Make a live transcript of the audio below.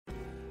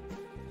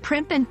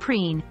Primp and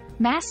Preen,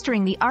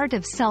 Mastering the Art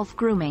of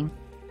Self-Grooming.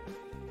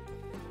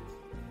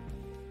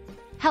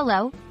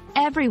 Hello,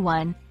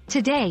 everyone.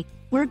 Today,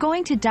 we're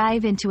going to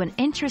dive into an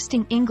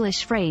interesting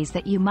English phrase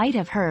that you might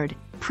have heard,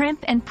 primp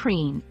and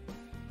preen.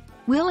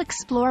 We'll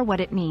explore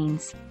what it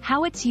means,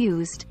 how it's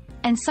used,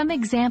 and some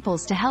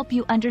examples to help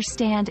you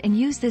understand and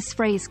use this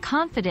phrase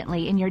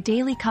confidently in your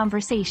daily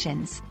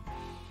conversations.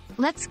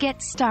 Let's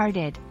get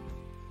started.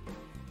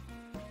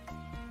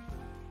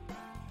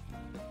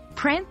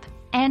 Primp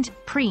and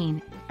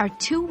preen are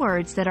two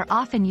words that are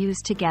often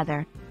used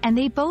together, and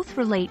they both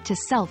relate to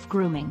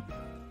self-grooming.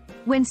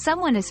 When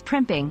someone is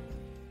primping,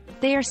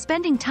 they are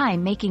spending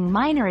time making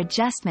minor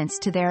adjustments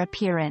to their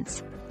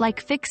appearance,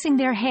 like fixing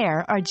their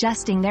hair or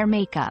adjusting their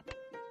makeup.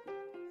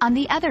 On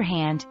the other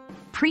hand,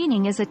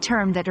 preening is a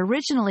term that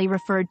originally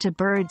referred to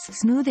birds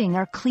smoothing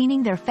or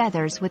cleaning their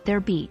feathers with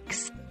their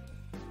beaks.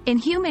 In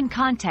human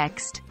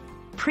context,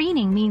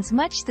 preening means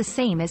much the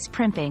same as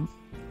primping,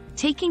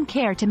 taking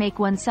care to make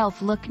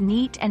oneself look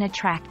neat and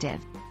attractive.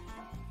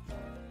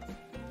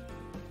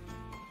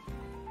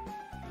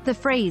 The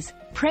phrase,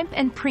 primp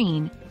and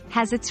preen,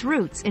 has its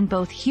roots in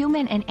both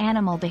human and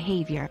animal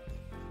behavior.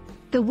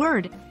 The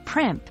word,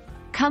 primp,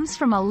 comes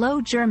from a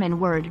Low German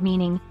word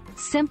meaning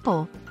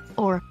simple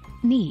or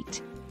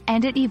neat,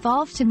 and it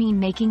evolved to mean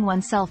making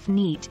oneself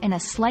neat in a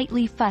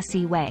slightly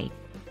fussy way.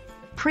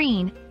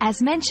 Preen,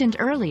 as mentioned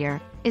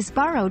earlier, is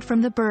borrowed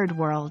from the bird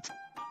world.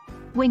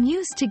 When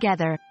used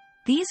together,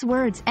 these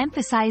words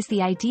emphasize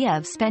the idea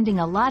of spending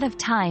a lot of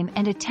time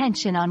and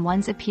attention on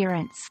one's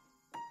appearance.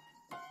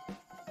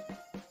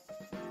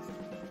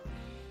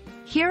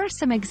 Here are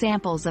some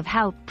examples of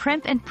how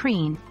primp and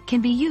preen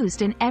can be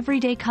used in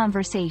everyday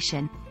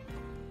conversation.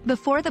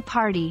 Before the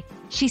party,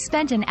 she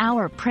spent an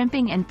hour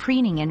primping and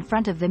preening in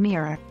front of the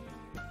mirror.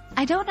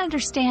 I don't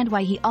understand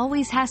why he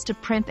always has to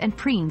primp and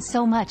preen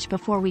so much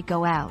before we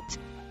go out.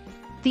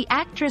 The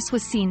actress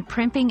was seen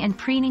primping and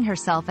preening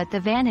herself at the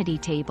vanity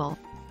table.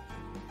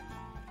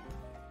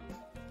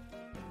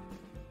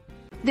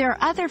 There are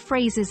other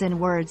phrases and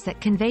words that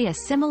convey a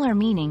similar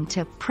meaning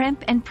to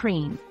primp and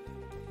preen.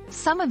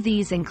 Some of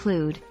these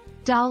include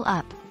doll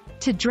up,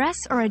 to dress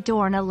or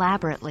adorn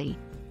elaborately;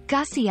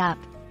 gussy up,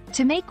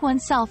 to make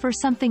oneself or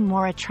something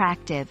more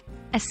attractive,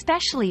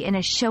 especially in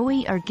a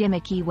showy or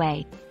gimmicky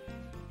way;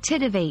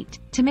 titivate,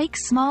 to make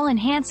small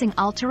enhancing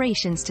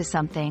alterations to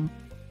something.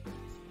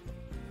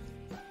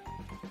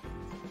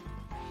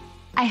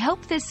 I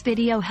hope this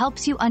video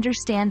helps you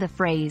understand the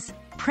phrase,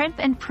 primp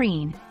and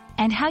preen,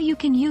 and how you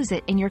can use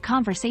it in your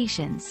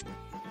conversations.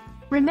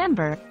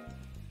 Remember,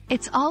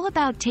 it's all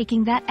about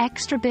taking that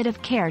extra bit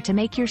of care to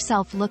make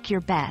yourself look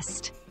your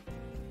best.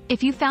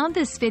 If you found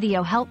this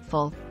video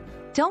helpful,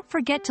 don't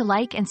forget to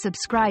like and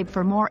subscribe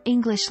for more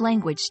English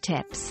language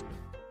tips.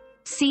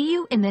 See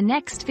you in the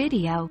next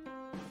video.